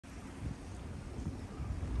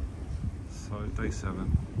So day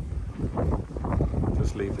 7,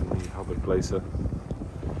 just leaving the Hubbard Glacier.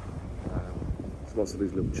 There's lots of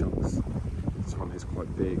these little chunks. This one is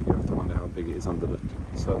quite big. You have to wonder how big it is under the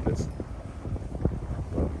surface.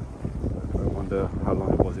 But I wonder how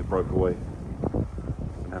long it was it broke away,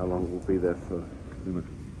 and how long it will be there for, you know,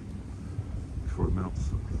 before it melts.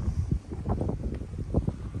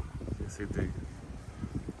 You see the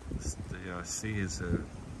sea is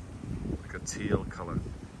like a teal colour.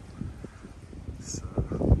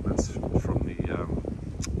 That's from the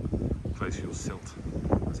glacial silt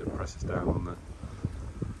as it presses down on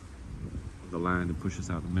the land and pushes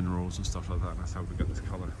out the minerals and stuff like that. That's how we get this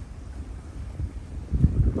colour.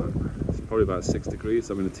 But it's probably about 6 degrees.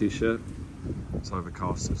 I'm in a t-shirt. It's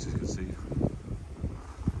overcast, as you can see.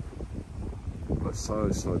 But so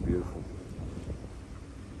beautiful.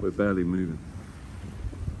 We're barely moving.